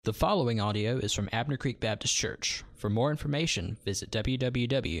The following audio is from Abner Creek Baptist Church. For more information, visit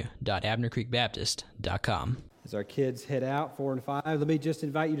www.abnercreekbaptist.com. As our kids head out, 4 and 5, let me just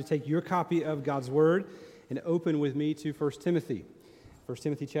invite you to take your copy of God's Word and open with me to 1 Timothy. 1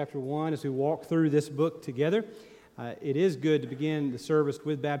 Timothy chapter 1, as we walk through this book together. It is good to begin the service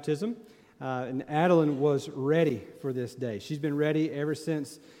with baptism, and Adeline was ready for this day. She's been ready ever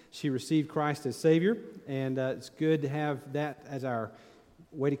since she received Christ as Savior, and it's good to have that as our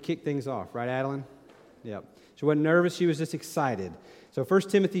way to kick things off, right, Adeline? Yep. She wasn't nervous, she was just excited. So 1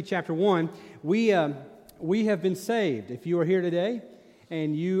 Timothy chapter 1, we have been saved. If you are here today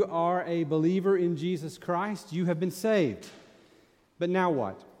and you are a believer in Jesus Christ, you have been saved. But now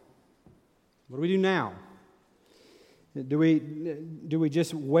what? What do we do now? Do we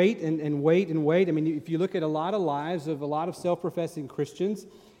just wait and wait and wait? I mean, if you look at a lot of lives of a lot of self-professing Christians,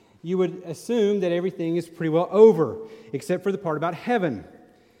 you would assume that everything is pretty well over, except for the part about heaven.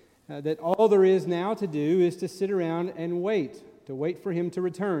 That all there is now to do is to sit around and wait, to wait for Him to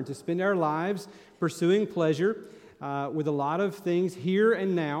return, to spend our lives pursuing pleasure with a lot of things here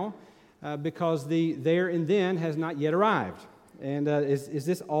and now, because the there and then has not yet arrived. And is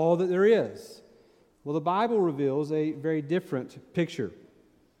this all that there is? Well, the Bible reveals a very different picture.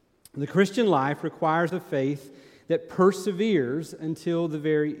 The Christian life requires a faith that perseveres until the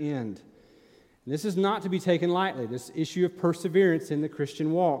very end. And this is not to be taken lightly. This issue of perseverance in the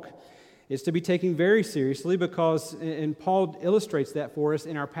Christian walk is to be taken very seriously because, and Paul illustrates that for us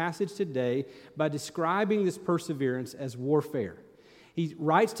in our passage today by describing this perseverance as warfare. He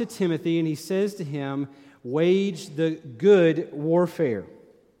writes to Timothy and he says to him, wage the good warfare.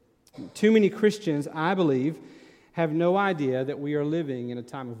 Too many Christians, I believe, have no idea that we are living in a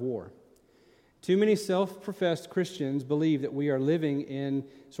time of war. Too many self-professed Christians believe that we are living in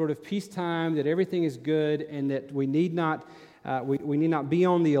sort of peacetime, that everything is good, and that we need not be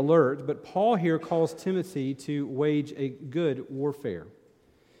on the alert. But Paul here calls Timothy to wage a good warfare.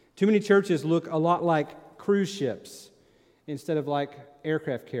 Too many churches look a lot like cruise ships instead of like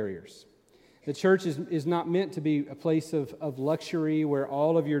aircraft carriers. The church is not meant to be a place of luxury where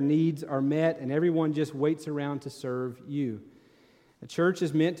all of your needs are met and everyone just waits around to serve you. The church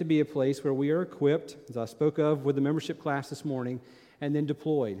is meant to be a place where we are equipped, as I spoke of with the membership class this morning, and then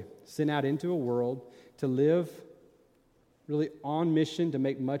deployed, sent out into a world to live really on mission to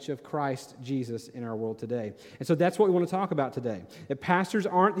make much of Christ Jesus in our world today. And so that's what we want to talk about today. That pastors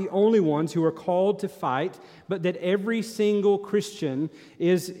aren't the only ones who are called to fight, but that every single Christian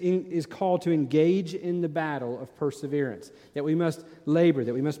is called to engage in the battle of perseverance. That we must labor,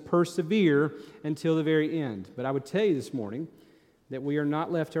 that we must persevere until the very end. But I would tell you this morning that we are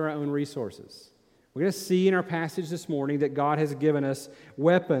not left to our own resources. We're going to see in our passage this morning that God has given us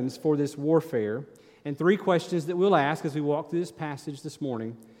weapons for this warfare. And three questions that we'll ask as we walk through this passage this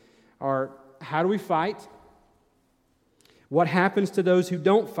morning are, how do we fight? What happens to those who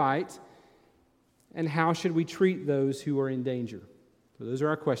don't fight? And how should we treat those who are in danger? So those are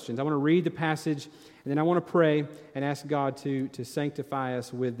our questions. I want to read the passage, and then I want to pray and ask God to sanctify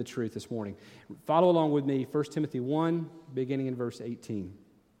us with the truth this morning. Follow along with me, 1 Timothy 1, beginning in verse 18.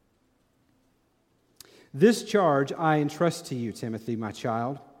 This charge I entrust to you, Timothy, my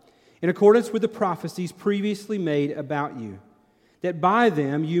child, in accordance with the prophecies previously made about you, that by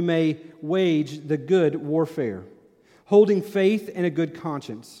them you may wage the good warfare, holding faith and a good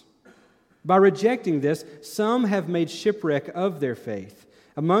conscience. By rejecting this, some have made shipwreck of their faith,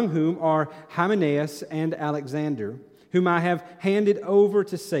 among whom are Hymenaeus and Alexander, whom I have handed over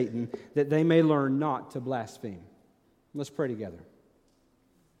to Satan, that they may learn not to blaspheme. Let's pray together.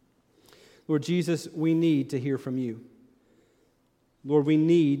 Lord Jesus, we need to hear from you. Lord, we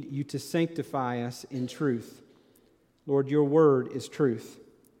need you to sanctify us in truth. Lord, your word is truth.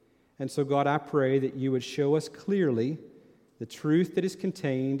 And so, God, I pray that you would show us clearly the truth that is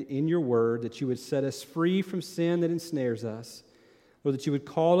contained in your word, that you would set us free from sin that ensnares us. Lord, that you would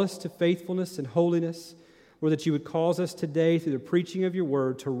call us to faithfulness and holiness. Lord, that you would cause us today through the preaching of your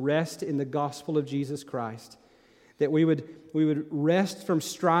word to rest in the gospel of Jesus Christ. That we would rest from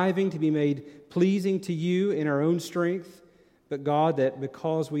striving to be made pleasing to you in our own strength. But God, that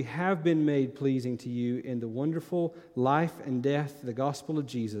because we have been made pleasing to you in the wonderful life and death, the gospel of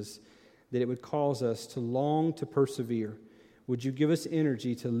Jesus, that it would cause us to long to persevere. Would you give us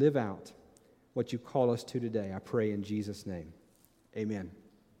energy to live out what you call us to today? I pray in Jesus' name. Amen.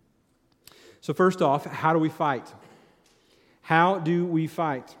 So first off, how do we fight? How do we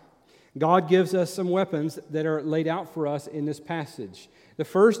fight? God gives us some weapons that are laid out for us in this passage. The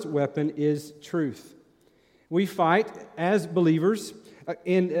first weapon is truth. We fight as believers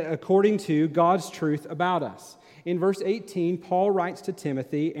according to God's truth about us. In verse 18, Paul writes to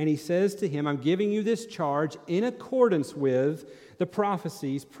Timothy, and he says to him, I'm giving you this charge in accordance with the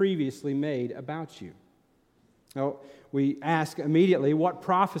prophecies previously made about you. Now, we ask immediately, what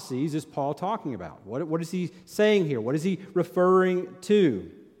prophecies is Paul talking about? What is he saying here? What is he referring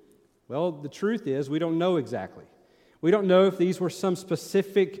to? Well, the truth is, we don't know exactly. We don't know if these were some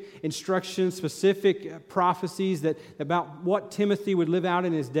specific instructions, specific prophecies about what Timothy would live out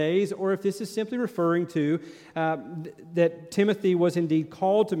in his days, or if this is simply referring to that Timothy was indeed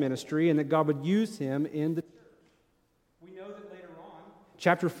called to ministry and that God would use him in the church. We know that later on,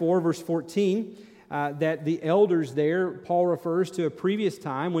 chapter 4, verse 14, that the elders there, Paul refers to a previous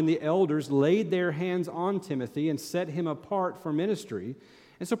time when the elders laid their hands on Timothy and set him apart for ministry.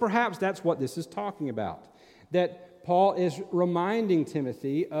 And so perhaps that's what this is talking about, that Paul is reminding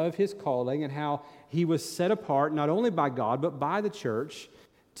Timothy of his calling and how he was set apart not only by God but by the church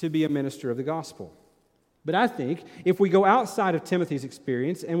to be a minister of the gospel. But I think if we go outside of Timothy's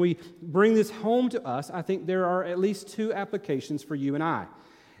experience and we bring this home to us, I think there are at least two applications for you and I.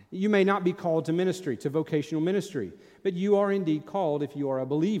 You may not be called to ministry, to vocational ministry, but you are indeed called, if you are a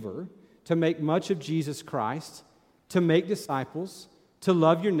believer, to make much of Jesus Christ, to make disciples, to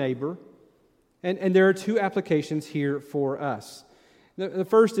love your neighbor. And there are two applications here for us. The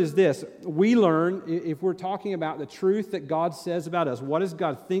first is this. We learn, if we're talking about the truth that God says about us, what does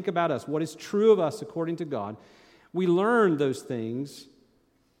God think about us, what is true of us according to God, we learn those things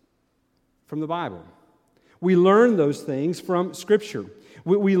from the Bible. We learn those things from Scripture.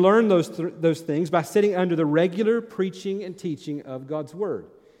 We learn those things by sitting under the regular preaching and teaching of God's Word.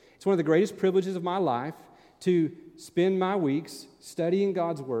 It's one of the greatest privileges of my life to spend my weeks studying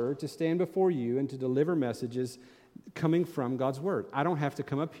God's Word, to stand before you and to deliver messages coming from God's Word. I don't have to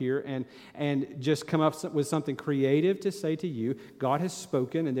come up here and just come up with something creative to say to you. God has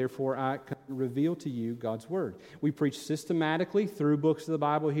spoken, and therefore I can reveal to you God's Word. We preach systematically through books of the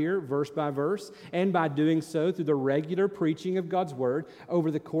Bible here, verse by verse, and by doing so through the regular preaching of God's Word, over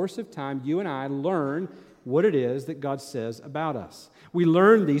the course of time, you and I learn what it is that God says about us. We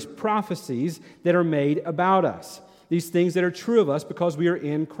learn these prophecies that are made about us, these things that are true of us because we are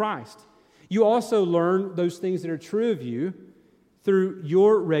in Christ. You also learn those things that are true of you through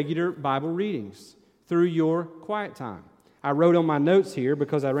your regular Bible readings, through your quiet time. I wrote on my notes here,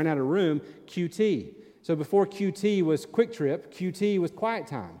 because I ran out of room, QT. So before QT was Quick Trip, QT was quiet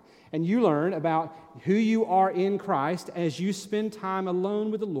time. And you learn about who you are in Christ as you spend time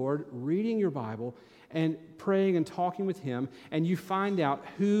alone with the Lord, reading your Bible and praying and talking with Him, and you find out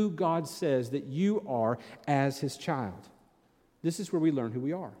who God says that you are as His child. This is where we learn who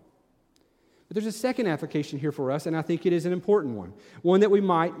we are. But there's a second application here for us, and I think it is an important one that we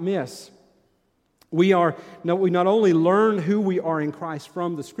might miss. We not only learn who we are in Christ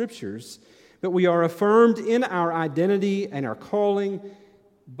from the Scriptures, but we are affirmed in our identity and our calling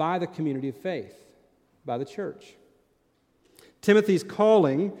by the community of faith, by the church. Timothy's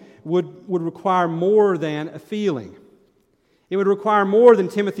calling would require more than a feeling. It would require more than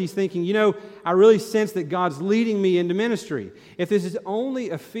Timothy's thinking, I really sense that God's leading me into ministry. If this is only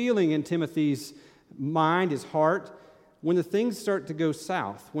a feeling in Timothy's mind, his heart, when the things start to go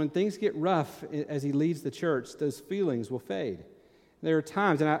south, when things get rough as he leads the church, those feelings will fade. There are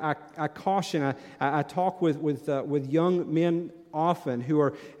times, and I caution, I talk with young men often who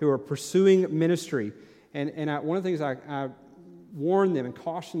are pursuing ministry, and one of the things I warn them and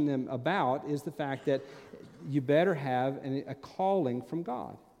caution them about is the fact that you better have a calling from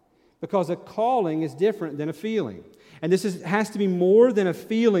God, because a calling is different than a feeling. And this has to be more than a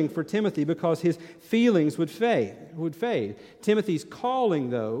feeling for Timothy, because his feelings would fade. Timothy's calling,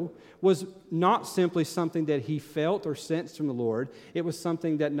 though, was not simply something that he felt or sensed from the Lord. It was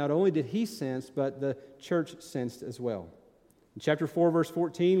something that not only did he sense, but the church sensed as well. In chapter 4, verse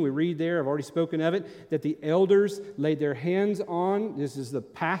 14, we read there, I've already spoken of it, that the elders laid their hands on, this is the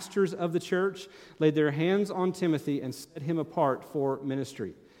pastors of the church, laid their hands on Timothy and set him apart for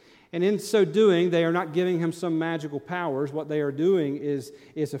ministry. And in so doing, they are not giving him some magical powers. What they are doing is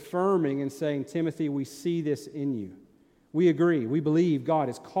affirming and saying, Timothy, we see this in you. We agree. We believe God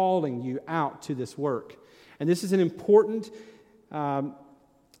is calling you out to this work. And this is an important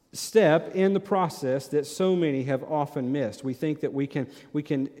step in the process that so many have often missed. We think that we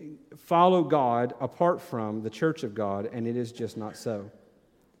can follow God apart from the church of God, and it is just not so.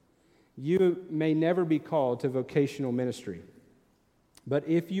 You may never be called to vocational ministry, but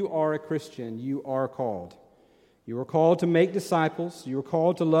if you are a Christian, you are called. You are called to make disciples. You are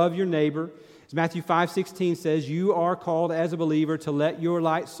called to love your neighbor. As Matthew 5:16 says, you are called as a believer to let your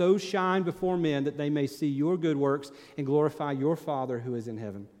light so shine before men that they may see your good works and glorify your Father who is in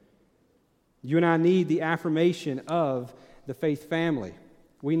heaven. You and I need the affirmation of the faith family.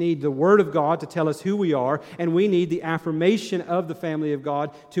 We need the Word of God to tell us who we are, and we need the affirmation of the family of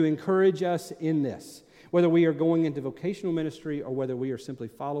God to encourage us in this. Whether we are going into vocational ministry or whether we are simply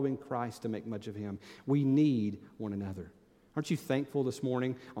following Christ to make much of Him, we need one another. Aren't you thankful this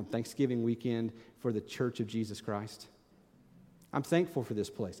morning on Thanksgiving weekend for the Church of Jesus Christ? I'm thankful for this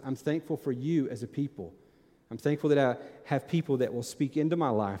place. I'm thankful for you as a people. I'm thankful that I have people that will speak into my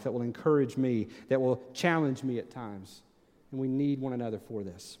life, that will encourage me, that will challenge me at times. And we need one another for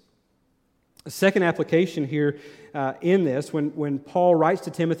this. A second application here in this, when Paul writes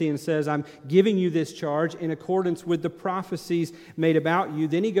to Timothy and says, I'm giving you this charge in accordance with the prophecies made about you,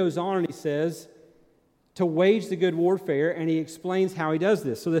 then he goes on and he says, to wage the good warfare, and he explains how he does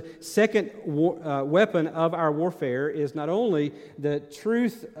this. So the second weapon of our warfare is not only the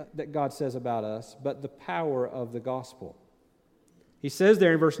truth that God says about us, but the power of the gospel. He says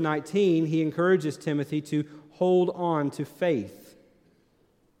there in verse 19, he encourages Timothy to hold on to faith.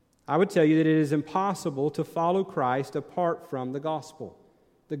 I would tell you that it is impossible to follow Christ apart from the gospel.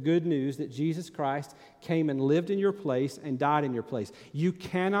 The good news that Jesus Christ came and lived in your place and died in your place. You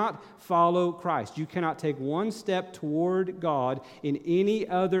cannot follow Christ. You cannot take one step toward God in any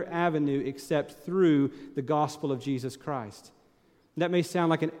other avenue except through the gospel of Jesus Christ. That may sound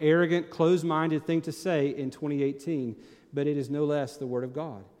like an arrogant, closed-minded thing to say in 2018, but it is no less the Word of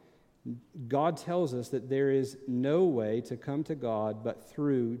God. God tells us that there is no way to come to God but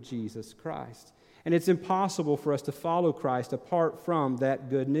through Jesus Christ. And it's impossible for us to follow Christ apart from that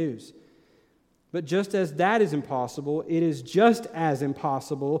good news. But just as that is impossible, it is just as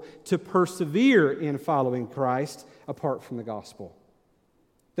impossible to persevere in following Christ apart from the gospel.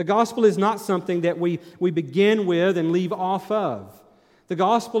 The gospel is not something that we begin with and leave off of. The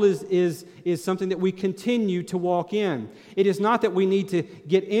gospel is something that we continue to walk in. It is not that we need to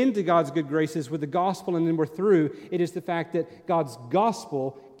get into God's good graces with the gospel and then we're through. It is the fact that God's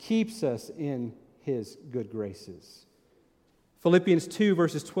gospel keeps us in His good graces. Philippians 2,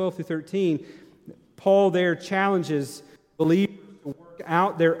 verses 12 through 13, Paul there challenges believers to work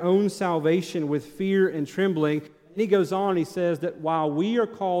out their own salvation with fear and trembling. And he goes on, he says that while we are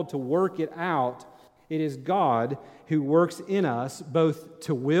called to work it out, it is God who works in us both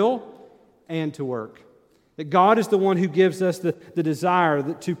to will and to work. That God is the one who gives us the desire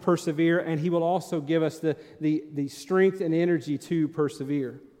to persevere, and He will also give us the strength and energy to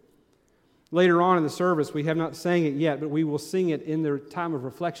persevere. Later on in the service, we have not sang it yet, but we will sing it in the time of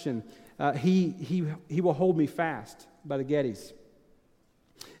reflection. He will hold me fast by the Gettys.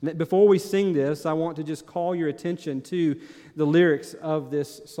 Before we sing this, I want to just call your attention to the lyrics of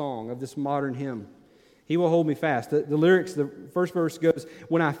this song, of this modern hymn. He will hold me fast. The lyrics, the first verse goes,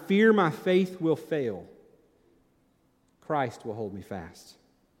 when I fear my faith will fail, Christ will hold me fast.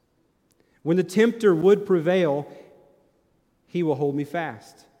 When the tempter would prevail, He will hold me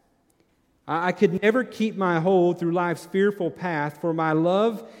fast. I could never keep my hold through life's fearful path, for my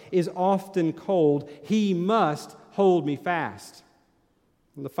love is often cold. He must hold me fast.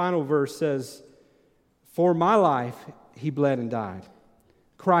 And the final verse says, for my life He bled and died.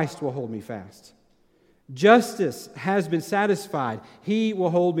 Christ will hold me fast. Justice has been satisfied. He will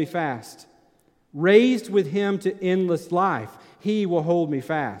hold me fast. Raised with Him to endless life, He will hold me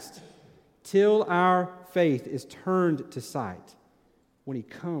fast. Till our faith is turned to sight, when He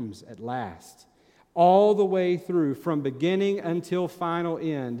comes at last. All the way through, from beginning until final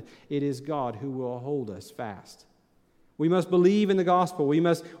end, it is God who will hold us fast. We must believe in the gospel. We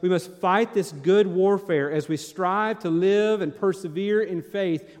must fight this good warfare as we strive to live and persevere in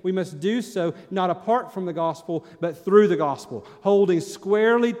faith. We must do so not apart from the gospel, but through the gospel, holding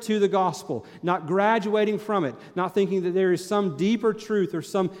squarely to the gospel, not graduating from it, not thinking that there is some deeper truth or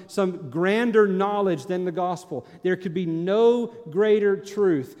some grander knowledge than the gospel. There could be no greater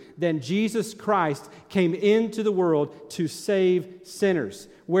truth than Jesus Christ came into the world to save sinners,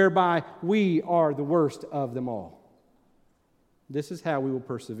 whereby we are the worst of them all. This is how we will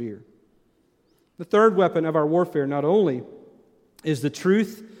persevere. The third weapon of our warfare not only is the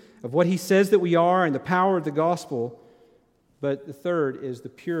truth of what He says that we are and the power of the gospel, but the third is the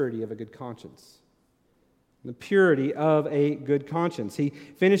purity of a good conscience. The purity of a good conscience. He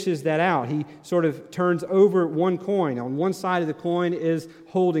finishes that out. He sort of turns over one coin. On one side of the coin is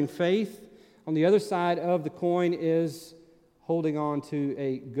holding faith. On the other side of the coin is holding on to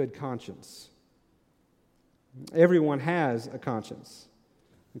a good conscience. Everyone has a conscience.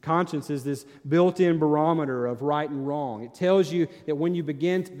 A conscience is this built-in barometer of right and wrong. It tells you that when you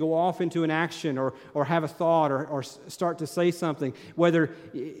begin to go off into an action or have a thought or start to say something, whether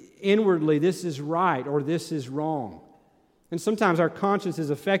inwardly this is right or this is wrong. And sometimes our conscience is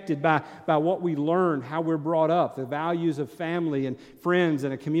affected by what we learn, how we're brought up, the values of family and friends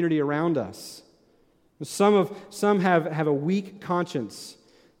and a community around us. Some have a weak conscience.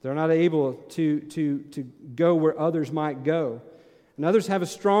 They're not able to go where others might go. And others have a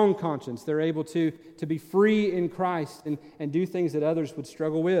strong conscience. They're able to be free in Christ and do things that others would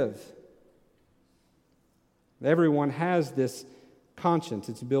struggle with. Everyone has this conscience.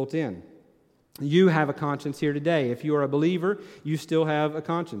 It's built in. You have a conscience here today. If you are a believer, you still have a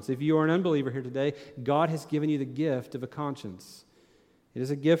conscience. If you are an unbeliever here today, God has given you the gift of a conscience. It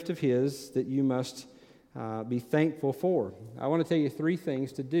is a gift of His that you must be thankful for. I want to tell you 3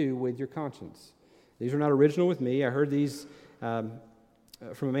 things to do with your conscience. These are not original with me. I heard these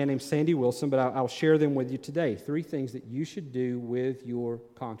from a man named Sandy Wilson, but I'll share them with you today. 3 things that you should do with your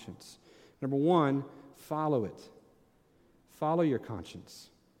conscience. Number 1, follow it. Follow your conscience.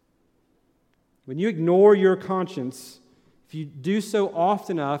 When you ignore your conscience, if you do so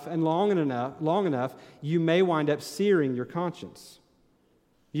often enough and long enough, you may wind up searing your conscience.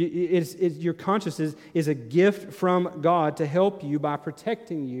 Your conscience is a gift from God to help you by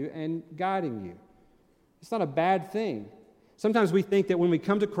protecting you and guiding you. It's not a bad thing. Sometimes we think that when we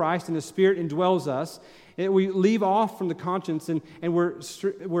come to Christ and the Spirit indwells us, we leave off from the conscience and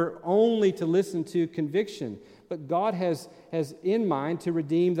we're only to listen to conviction. But God has in mind to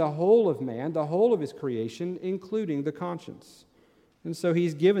redeem the whole of man, the whole of His creation, including the conscience. And so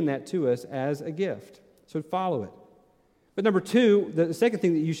He's given that to us as a gift. So follow it. But number 2, the second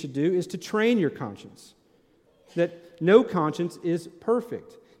thing that you should do is to train your conscience. That no conscience is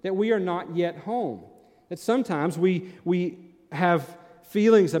perfect. That we are not yet home. That sometimes we have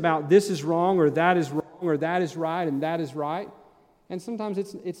feelings about this is wrong or that is wrong or that is right and that is right. And sometimes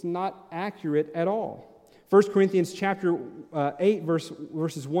it's not accurate at all. 1 Corinthians chapter 8,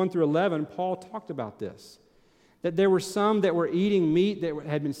 verses 1 through 11, Paul talked about this. That there were some that were eating meat that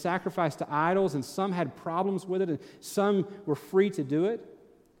had been sacrificed to idols, and some had problems with it, and some were free to do it.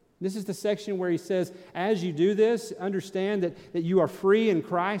 This is the section where he says, as you do this, understand that you are free in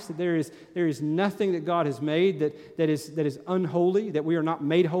Christ, that there is nothing that God has made that is unholy, that we are not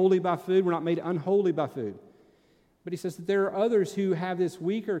made holy by food, we're not made unholy by food. But he says that there are others who have this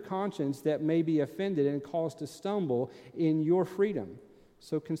weaker conscience that may be offended and caused to stumble in your freedom.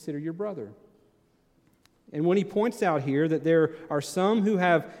 So consider your brother. And when he points out here that there are some who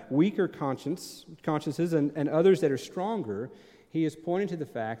have weaker consciences and others that are stronger, he is pointing to the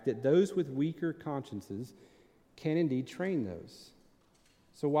fact that those with weaker consciences can indeed train those.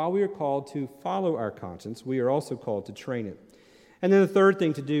 So while we are called to follow our conscience, we are also called to train it. And then the third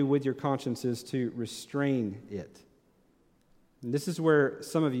thing to do with your conscience is to restrain it. And this is where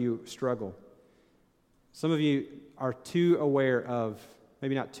some of you struggle. Some of you are too aware of,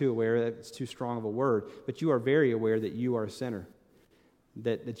 maybe not too aware, it's too strong of a word, but you are very aware that you are a sinner,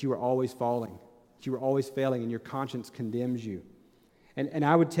 that you are always falling, that you are always failing, and your conscience condemns you. And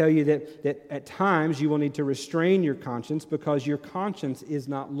I would tell you that at times you will need to restrain your conscience because your conscience is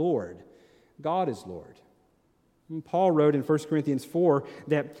not Lord. God is Lord. And Paul wrote in 1 Corinthians 4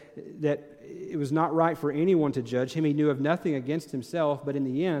 that it was not right for anyone to judge him. He knew of nothing against himself, but in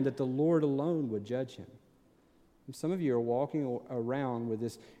the end that the Lord alone would judge him. And some of you are walking around with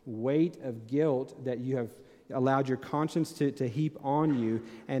this weight of guilt that you have allowed your conscience to heap on you,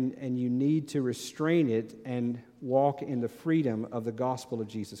 and you need to restrain it and walk in the freedom of the gospel of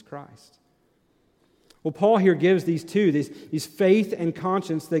Jesus Christ. Well, Paul here gives these two, these faith and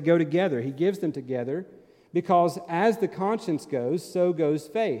conscience, they go together. He gives them together because as the conscience goes, so goes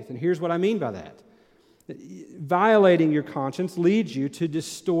faith. And here's what I mean by that. Violating your conscience leads you to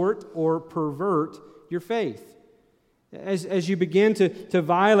distort or pervert your faith. As you begin to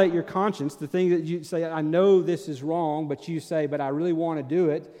violate your conscience, the thing that you say, I know this is wrong, but you say, but I really want to do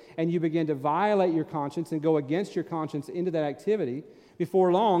it, and you begin to violate your conscience and go against your conscience into that activity,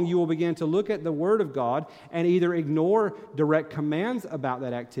 before long you will begin to look at the Word of God and either ignore direct commands about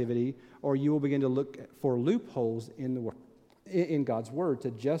that activity, or you will begin to look for loopholes in God's Word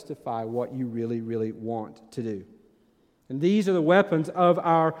to justify what you really, really want to do. And these are the weapons of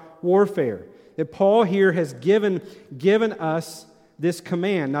our warfare. That Paul here has given us this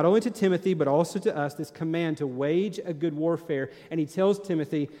command, not only to Timothy, but also to us, this command to wage a good warfare. And he tells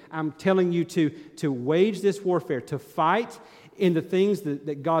Timothy, I'm telling you to wage this warfare, to fight in the things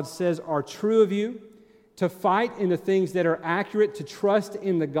that God says are true of you, to fight in the things that are accurate, to trust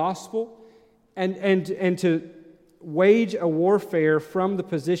in the gospel, and to wage a warfare from the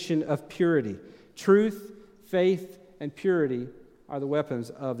position of purity. Truth, faith, and purity are the weapons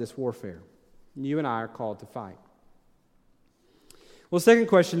of this warfare. You and I are called to fight. Well, the second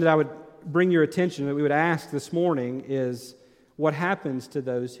question that I would bring your attention, that we would ask this morning is, what happens to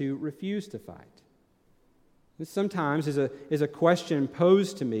those who refuse to fight? This sometimes is a question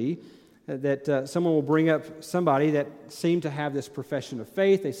posed to me that someone will bring up somebody that seemed to have this profession of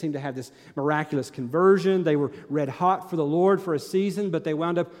faith. They seemed to have this miraculous conversion. They were red hot for the Lord for a season, but they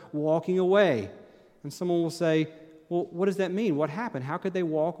wound up walking away. And someone will say, well, what does that mean? What happened? How could they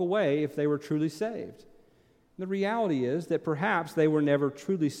walk away if they were truly saved? The reality is that perhaps they were never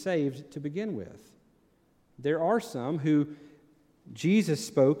truly saved to begin with. There are some who Jesus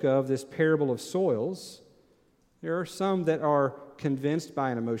spoke of this parable of soils. There are some that are convinced by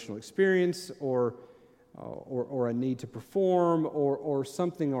an emotional experience or a need to perform or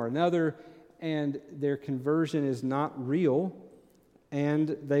something or another, and their conversion is not real,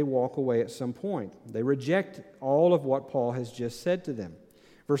 and they walk away at some point. They reject all of what Paul has just said to them.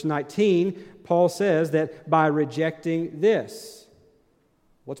 Verse 19, Paul says that by rejecting this,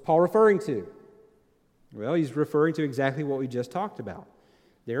 what's Paul referring to? Well, he's referring to exactly what we just talked about.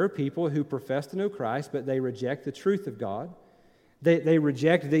 There are people who profess to know Christ, but they reject the truth of God. They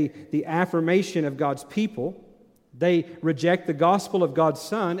reject the affirmation of God's people. They reject the gospel of God's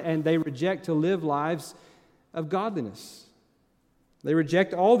Son, and they reject to live lives of godliness. They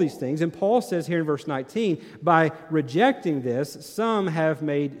reject all these things. And Paul says here in verse 19, by rejecting this, some have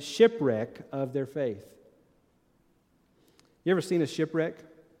made shipwreck of their faith. You ever seen a shipwreck?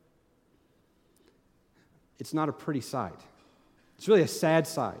 It's not a pretty sight. It's really a sad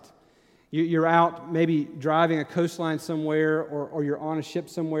sight. You're out maybe driving a coastline somewhere, or you're on a ship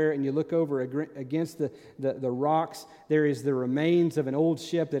somewhere, and you look over against the rocks. There is the remains of an old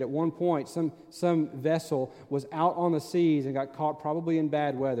ship that at one point some vessel was out on the seas and got caught probably in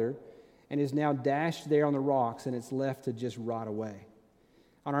bad weather and is now dashed there on the rocks, and it's left to just rot away.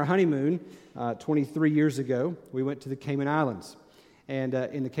 On our honeymoon 23 years ago, we went to the Cayman Islands. And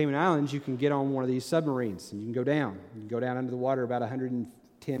in the Cayman Islands, you can get on one of these submarines, and you can go down. You can go down under the water about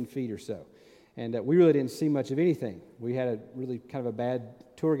 110 feet or so. And we really didn't see much of anything. We had a really kind of a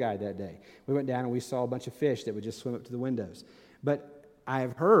bad tour guide that day. We went down and we saw a bunch of fish that would just swim up to the windows. But I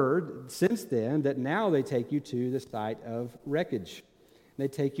have heard since then that now they take you to the site of wreckage. They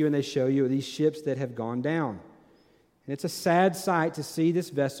take you and they show you these ships that have gone down. And it's a sad sight to see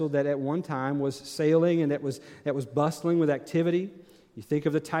this vessel that at one time was sailing and that was bustling with activity. You think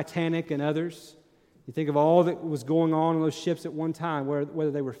of the Titanic and others. You think of all that was going on those ships at one time,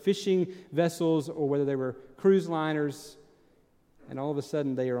 whether they were fishing vessels or whether they were cruise liners, and all of a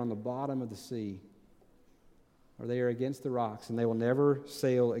sudden they are on the bottom of the sea, or they are against the rocks, and they will never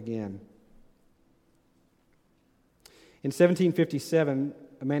sail again. In 1757,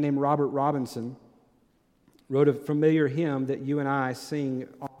 a man named Robert Robinson wrote a familiar hymn that you and I sing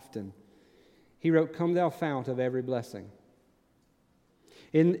often. He wrote, "Come thou fount of every blessing."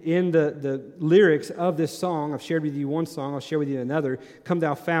 In the lyrics of this song, I've shared with you one song, I'll share with you another, "Come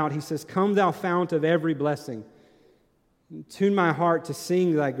thou fount," he says, "Come thou fount of every blessing. Tune my heart to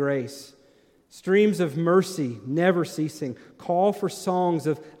sing thy grace. Streams of mercy never ceasing, call for songs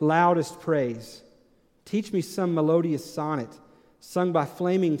of loudest praise. Teach me some melodious sonnet, sung by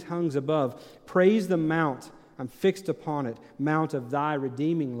flaming tongues above. Praise the mount, I'm fixed upon it, mount of thy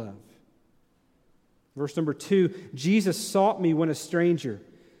redeeming love." Verse number 2, "Jesus sought me when a stranger,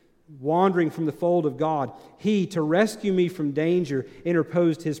 wandering from the fold of God. He, to rescue me from danger,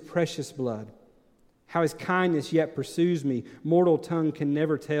 interposed his precious blood. How his kindness yet pursues me, mortal tongue can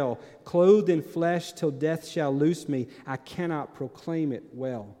never tell. Clothed in flesh till death shall loose me, I cannot proclaim it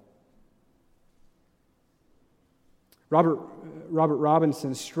well." Robert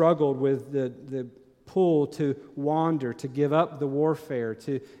Robinson struggled with the pull to wander, to give up the warfare,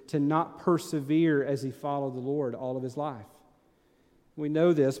 to not persevere as he followed the Lord all of his life. We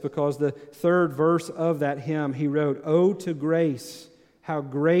know this because the third verse of that hymn he wrote, "Oh, to grace, how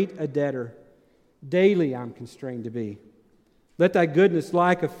great a debtor daily I'm constrained to be. Let thy goodness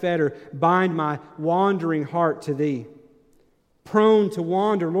like a fetter bind my wandering heart to thee. Prone to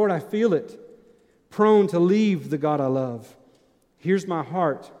wander, Lord, I feel it. Prone to leave the God I love. Here's my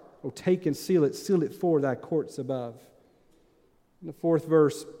heart, oh, take and seal it for thy courts above." In the fourth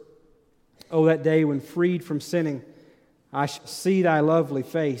verse, "Oh, that day when freed from sinning, I shall see thy lovely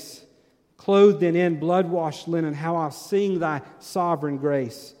face. Clothed in blood-washed linen, how I'll sing thy sovereign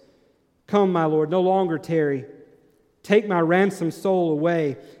grace. Come, my Lord, no longer tarry. Take my ransomed soul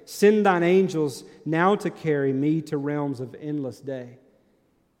away. Send thine angels now to carry me to realms of endless day."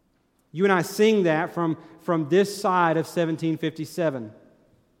 You and I sing that from this side of 1757.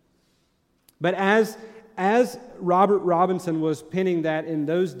 But as Robert Robinson was penning that in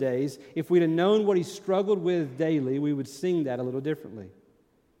those days, if we'd have known what he struggled with daily, we would sing that a little differently.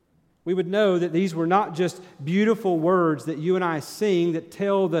 we would know that these were not just beautiful words that you and I sing that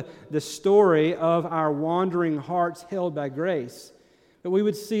tell the story of our wandering hearts held by grace, but we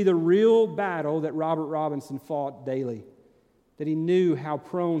would see the real battle that Robert Robinson fought daily, that he knew how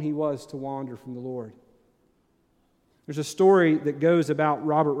prone he was to wander from the Lord. There's a story that goes about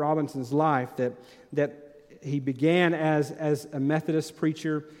Robert Robinson's life that he began as a Methodist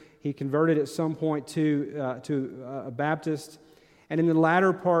preacher. He converted at some point to a Baptist. And in the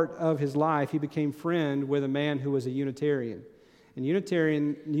latter part of his life, he became friend with a man who was a Unitarian. And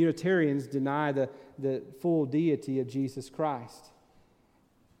Unitarians deny the full deity of Jesus Christ.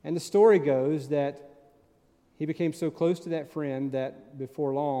 And the story goes that he became so close to that friend that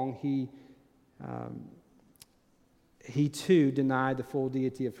before long he too denied the full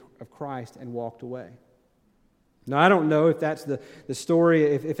deity of Christ and walked away. Now, I don't know if that's the story,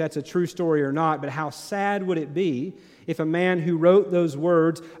 if that's a true story or not, but how sad would it be if a man who wrote those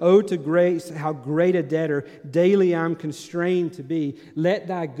words, "Oh, to grace, how great a debtor, daily I'm constrained to be. Let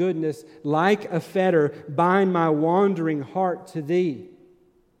thy goodness, like a fetter, bind my wandering heart to thee."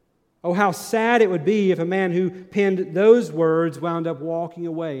 Oh, how sad it would be if a man who penned those words wound up walking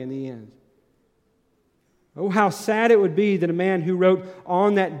away in the end. Oh, how sad it would be that a man who wrote,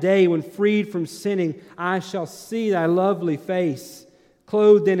 "On that day when freed from sinning, I shall see thy lovely face.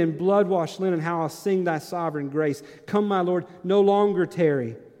 Clothed then in blood-washed linen, how I'll sing thy sovereign grace. Come, my Lord, no longer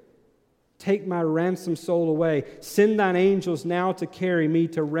tarry. Take my ransomed soul away. Send thine angels now to carry me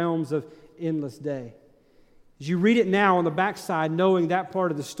to realms of endless day." As you read it now on the backside, knowing that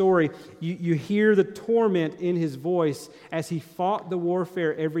part of the story, you hear the torment in his voice as he fought the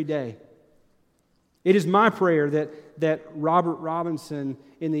warfare every day. It is my prayer that Robert Robinson,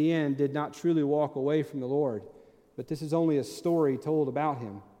 in the end, did not truly walk away from the Lord. But this is only a story told about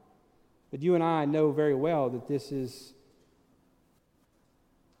him. But you and I know very well that this is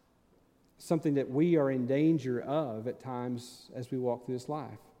something that we are in danger of at times as we walk through this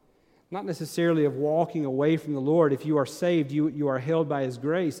life. Not necessarily of walking away from the Lord. If you are saved, you are held by His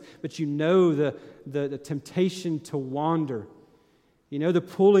grace, but you know the temptation to wander. You know the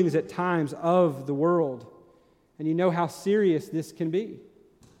pullings at times of the world, and you know how serious this can be.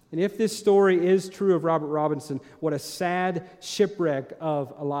 And if this story is true of Robert Robinson, what a sad shipwreck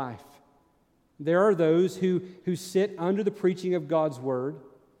of a life. There are those who sit under the preaching of God's Word,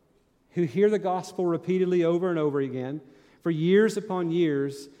 who hear the gospel repeatedly over and over again for years upon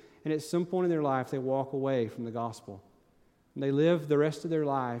years, and at some point in their life they walk away from the gospel. And they live the rest of their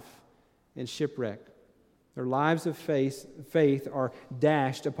life in shipwreck. Their lives of faith are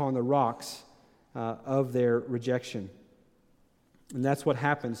dashed upon the rocks of their rejection. And that's what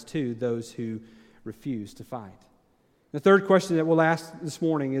happens to those who refuse to fight. The third question that we'll ask this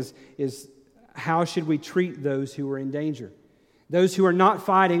morning is how should we treat those who are in danger? Those who are not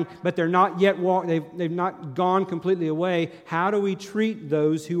fighting, but they're not yet they've not gone completely away. How do we treat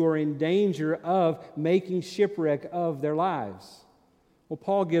those who are in danger of making shipwreck of their lives? Well,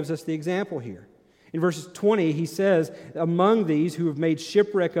 Paul gives us the example here. In verses 20, he says, among these who have made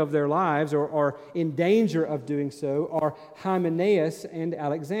shipwreck of their lives or are in danger of doing so are Hymenaeus and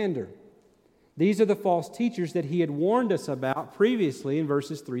Alexander. These are the false teachers that he had warned us about previously in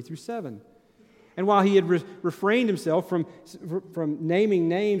verses 3 through 7. And while he had refrained himself from naming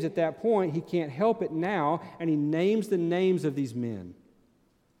names at that point, he can't help it now, and he names the names of these men.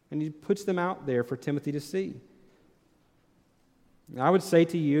 And he puts them out there for Timothy to see. I would say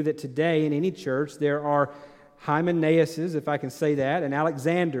to you that today in any church there are Hymenaeuses, if I can say that, and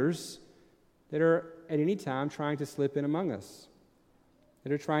Alexanders that are at any time trying to slip in among us,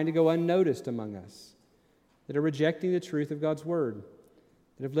 that are trying to go unnoticed among us, that are rejecting the truth of God's Word,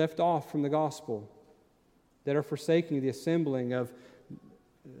 that have left off from the gospel, that are forsaking the assembling of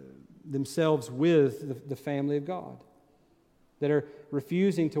themselves with the family of God, that are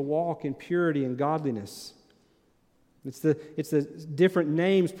refusing to walk in purity and godliness. It's the different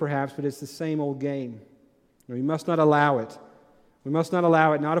names perhaps, but it's the same old game. We must not allow it. We must not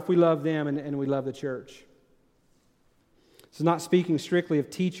allow it, not if we love them and we love the church. This is not speaking strictly of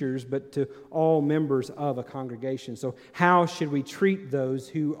teachers, but to all members of a congregation. So how should we treat those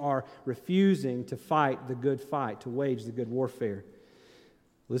who are refusing to fight the good fight, to wage the good warfare?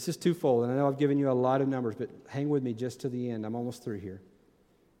 Well, this is twofold, and I know I've given you a lot of numbers, but hang with me just to the end. I'm almost through here.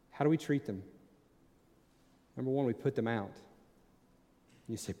 How do we treat them? Number one, we put them out.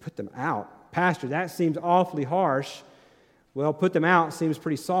 You say, put them out? Pastor, that seems awfully harsh. Well, put them out seems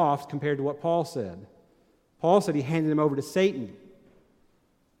pretty soft compared to what Paul said. Paul said he handed them over to Satan.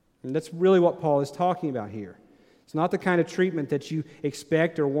 And that's really what Paul is talking about here. It's not the kind of treatment that you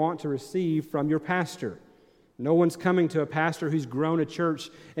expect or want to receive from your pastor. No one's coming to a pastor who's grown a church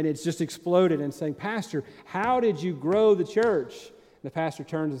and it's just exploded and saying, "Pastor, how did you grow the church?" And the pastor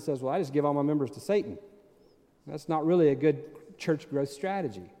turns and says, "Well, I just give all my members to Satan." That's not really a good church growth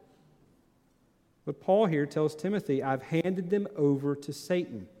strategy. But Paul here tells Timothy, "I've handed them over to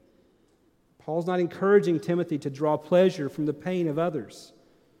Satan." Paul's not encouraging Timothy to draw pleasure from the pain of others.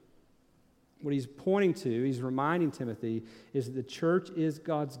 What he's pointing to, he's reminding Timothy, is that the church is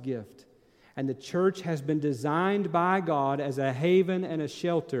God's gift. And the church has been designed by God as a haven and a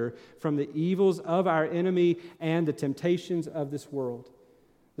shelter from the evils of our enemy and the temptations of this world.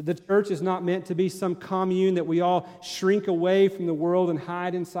 The church is not meant to be some commune that we all shrink away from the world and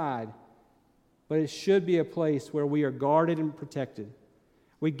hide inside. But it should be a place where we are guarded and protected.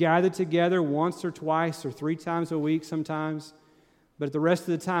 We gather together once or twice or 3 times a week sometimes, but the rest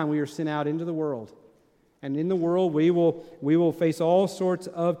of the time we are sent out into the world. And in the world we will face all sorts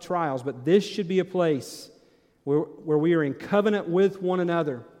of trials, but this should be a place where we are in covenant with one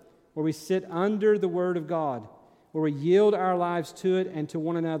another, where we sit under the Word of God, where we yield our lives to it and to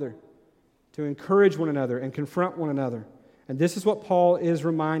one another, to encourage one another and confront one another. And this is what Paul is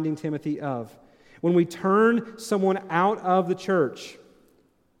reminding Timothy of. When we turn someone out of the church,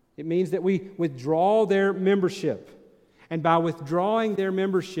 it means that we withdraw their membership. And by withdrawing their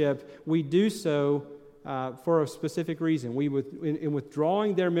membership, we do so for a specific reason. In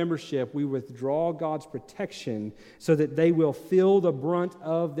withdrawing their membership, we withdraw God's protection so that they will feel the brunt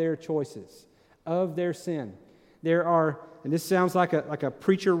of their choices, of their sin. There are, and this sounds like a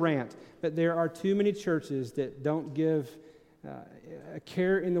preacher rant, but there are too many churches that don't give a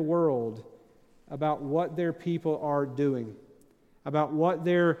care in the world about what their people are doing, about what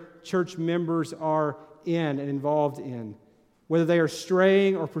their church members are in and involved in, whether they are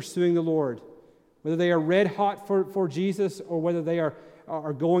straying or pursuing the Lord, whether they are red hot for Jesus or whether they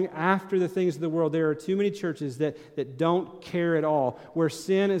are going after the things of the world. There are too many churches that don't care at all, where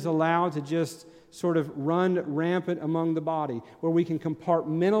sin is allowed to just sort of run rampant among the body, where we can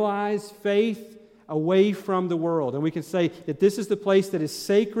compartmentalize faith away from the world. And we can say that this is the place that is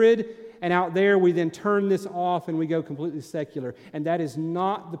sacred, and out there we then turn this off and we go completely secular. And that is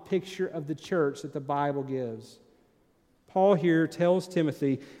not the picture of the church that the Bible gives. Paul here tells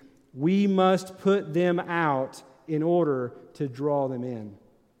Timothy, we must put them out in order to draw them in.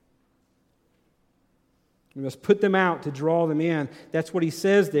 We must put them out to draw them in. That's what he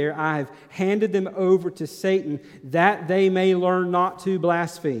says there. I have handed them over to Satan that they may learn not to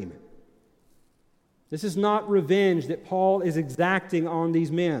blaspheme. This is not revenge that Paul is exacting on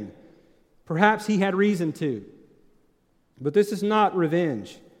these men. Perhaps he had reason to. But this is not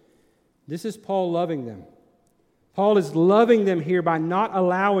revenge. This is Paul loving them. Paul is loving them here by not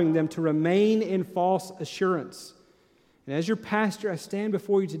allowing them to remain in false assurance. And as your pastor, I stand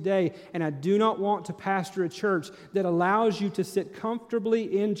before you today, and I do not want to pastor a church that allows you to sit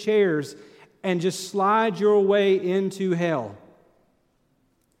comfortably in chairs and just slide your way into hell.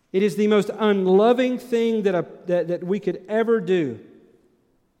 It is the most unloving thing that we could ever do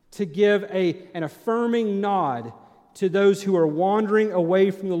to give an affirming nod to those who are wandering away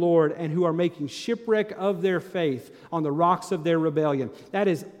from the Lord and who are making shipwreck of their faith on the rocks of their rebellion. That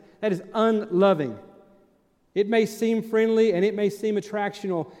is unloving. It may seem friendly and it may seem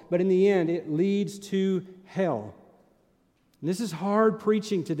attractional, but in the end it leads to hell. And this is hard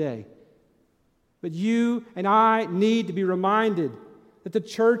preaching today. But you and I need to be reminded that the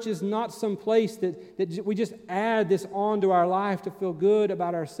church is not some place that we just add this on to our life to feel good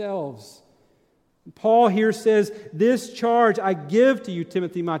about ourselves. Paul here says, this charge I give to you,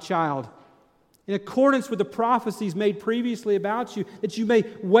 Timothy, my child, in accordance with the prophecies made previously about you, that you may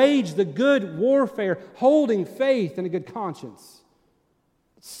wage the good warfare, holding faith and a good conscience.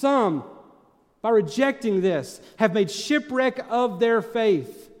 Some, by rejecting this, have made shipwreck of their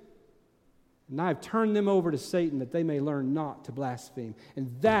faith. And I have turned them over to Satan that they may learn not to blaspheme.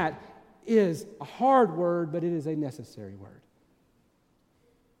 And that is a hard word, but it is a necessary word.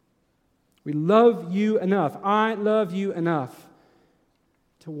 We love you enough. I love you enough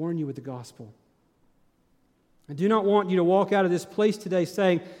to warn you with the gospel. I do not want you to walk out of this place today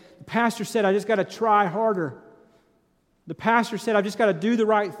saying, the pastor said I just got to try harder. The pastor said I've just got to do the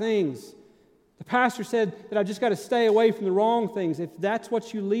right things. The pastor said that I've just got to stay away from the wrong things. If that's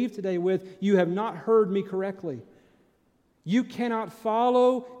what you leave today with, you have not heard me correctly. You cannot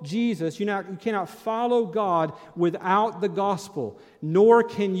follow Jesus, you cannot follow God without the gospel, nor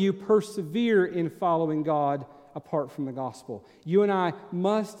can you persevere in following God apart from the gospel. You and I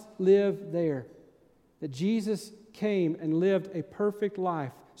must live there. That Jesus came and lived a perfect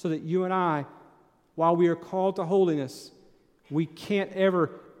life so that you and I, while we are called to holiness, we can't ever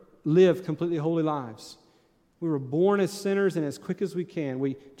live completely holy lives. We were born as sinners, and as quick as we can,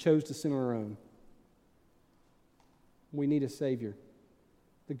 we chose to sin on our own. We need a Savior.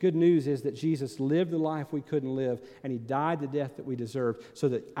 The good news is that Jesus lived the life we couldn't live, and He died the death that we deserved so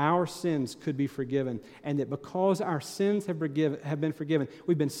that our sins could be forgiven, and that because our sins have been forgiven,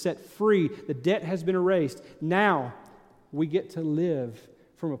 we've been set free, the debt has been erased. Now we get to live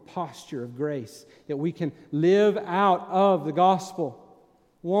from a posture of grace, that we can live out of the gospel,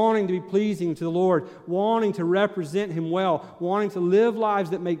 wanting to be pleasing to the Lord, wanting to represent Him well, wanting to live lives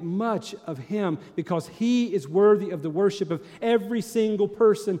that make much of Him because He is worthy of the worship of every single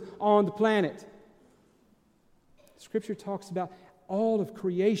person on the planet. Scripture talks about all of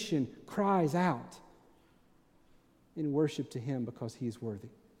creation cries out in worship to Him because He is worthy.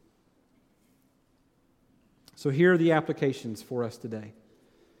 So here are the applications for us today.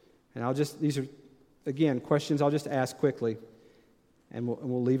 And these are, again, questions I'll just ask quickly. And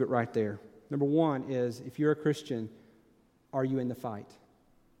we'll leave it right there. Number one is, if you're a Christian, are you in the fight?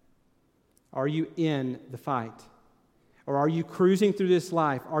 Are you in the fight? Or are you cruising through this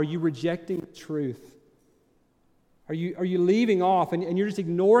life? Are you rejecting the truth? Are you leaving off and you're just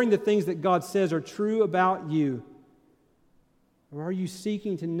ignoring the things that God says are true about you? Or are you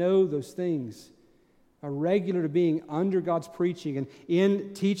seeking to know those things, are regular to being under God's preaching and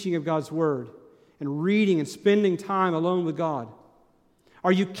in teaching of God's Word and reading and spending time alone with God?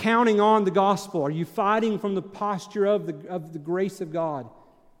 Are you counting on the gospel? Are you fighting from the posture of the grace of God?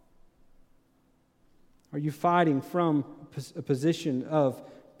 Are you fighting from a position of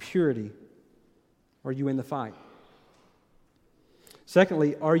purity? Are you in the fight?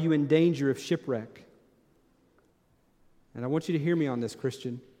 Secondly, are you in danger of shipwreck? And I want you to hear me on this,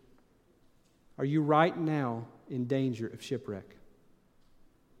 Christian. Are you right now in danger of shipwreck?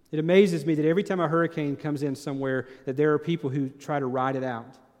 It amazes me that every time a hurricane comes in somewhere, that there are people who try to ride it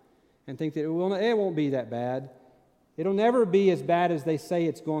out and think that it won't be that bad. It'll never be as bad as they say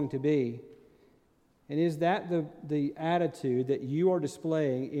it's going to be. And is that the attitude that you are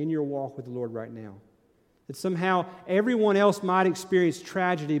displaying in your walk with the Lord right now? That somehow everyone else might experience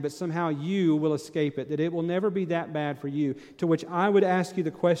tragedy, but somehow you will escape it, that it will never be that bad for you. To which I would ask you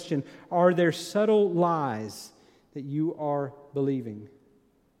the question, are there subtle lies that you are believing?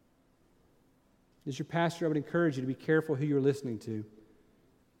 As your pastor, I would encourage you to be careful who you're listening to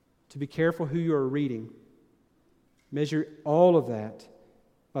be careful who you are reading. Measure all of that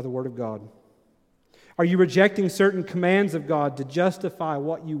by the Word of God. Are you rejecting certain commands of God to justify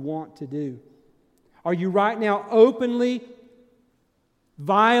what you want to do? Are you right now openly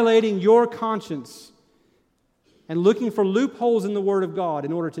violating your conscience and looking for loopholes in the Word of God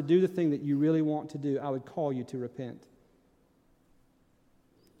in order to do the thing that you really want to do? I would call you to repent.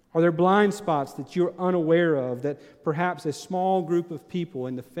 Are there blind spots that you're unaware of that perhaps a small group of people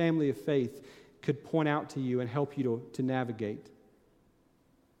in the family of faith could point out to you and help you to navigate?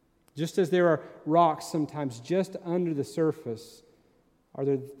 Just as there are rocks sometimes just under the surface, are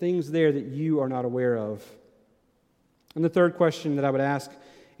there things there that you are not aware of? And the third question that I would ask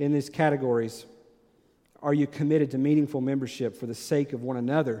in these categories, are you committed to meaningful membership for the sake of one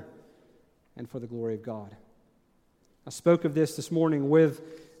another and for the glory of God? I spoke of this morning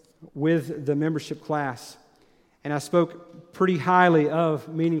with the membership class, and I spoke pretty highly of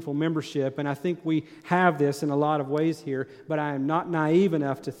meaningful membership, and I think we have this in a lot of ways here, but I am not naive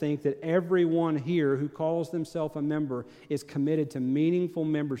enough to think that everyone here who calls themselves a member is committed to meaningful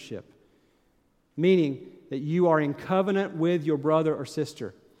membership, meaning that you are in covenant with your brother or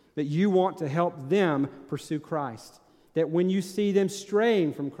sister, that you want to help them pursue Christ, that when you see them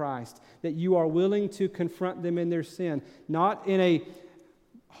straying from Christ, that you are willing to confront them in their sin, not in a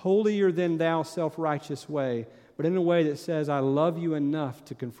holier than thou self-righteous way, but in a way that says, I love you enough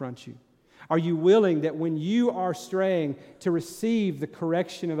to confront you. Are you willing that when you are straying to receive the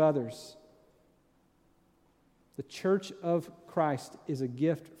correction of others? The church of Christ is a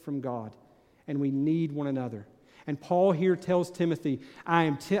gift from God, and we need one another. And Paul here tells Timothy,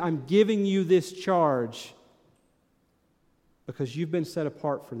 I'm giving you this charge because you've been set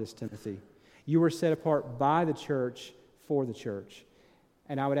apart for this, Timothy. You were set apart by the church for the church.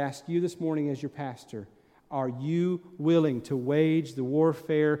 And I would ask you this morning as your pastor, are you willing to wage the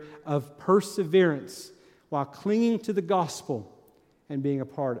warfare of perseverance while clinging to the gospel and being a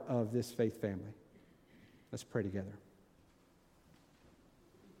part of this faith family? Let's pray together.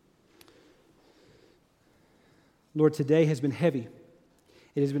 Lord, today has been heavy.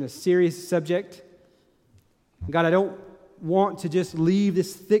 It has been a serious subject. God, I don't want to just leave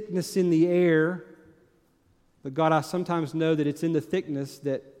this thickness in the air, but God, I sometimes know that it's in the thickness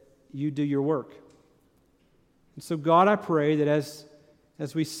that you do your work. And so, God, I pray that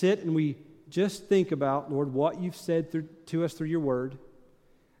as we sit and we just think about, Lord, what you've said to us through your word.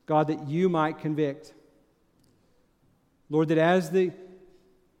 God, that you might convict. Lord, that as the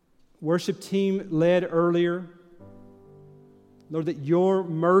worship team led earlier, Lord, that your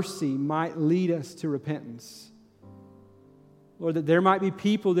mercy might lead us to repentance. Lord, that there might be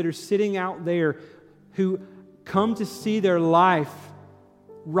people that are sitting out there who come to see their life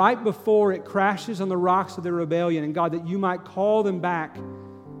right before it crashes on the rocks of their rebellion. And God, that you might call them back.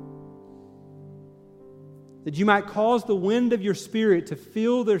 That you might cause the wind of your Spirit to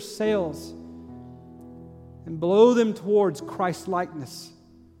fill their sails and blow them towards Christ-likeness.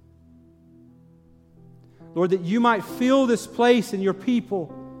 Lord, that you might fill this place and your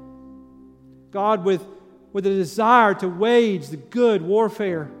people, God, with a desire to wage the good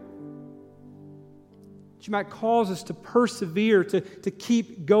warfare. That you might cause us to persevere, to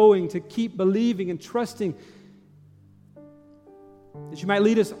keep going, to keep believing and trusting. That you might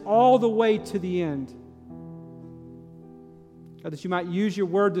lead us all the way to the end. God, that you might use your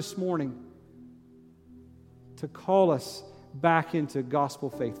word this morning to call us back into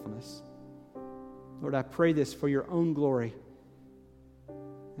gospel faithfulness. Lord, I pray this for your own glory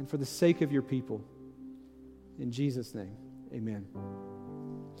and for the sake of your people. In Jesus' name, amen. I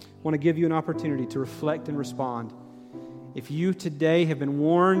want to give you an opportunity to reflect and respond. If you today have been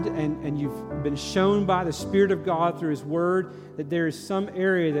warned and you've been shown by the Spirit of God through His Word that there is some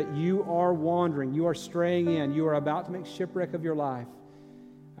area that you are wandering, you are straying in, you are about to make shipwreck of your life,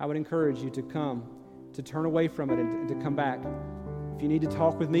 I would encourage you to come, to turn away from it and to come back. If you need to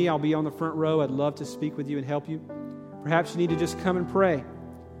talk with me, I'll be on the front row. I'd love to speak with you and help you. Perhaps you need to just come and pray.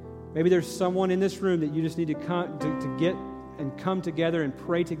 Maybe there's someone in this room that you just need to come to get and come together and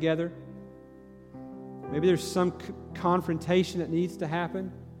pray together. Maybe there's some confrontation that needs to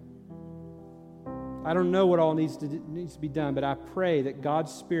happen. I don't know what all needs to be done, but I pray that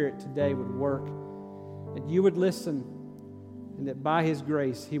God's Spirit today would work, that you would listen, and that by His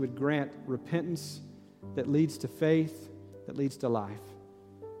grace He would grant repentance that leads to faith, that leads to life.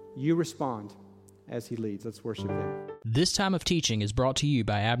 You respond as He leads. Let's worship Him. This time of teaching is brought to you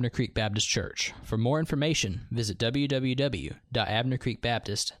by Abner Creek Baptist Church. For more information, visit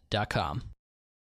www.abnercreekbaptist.com.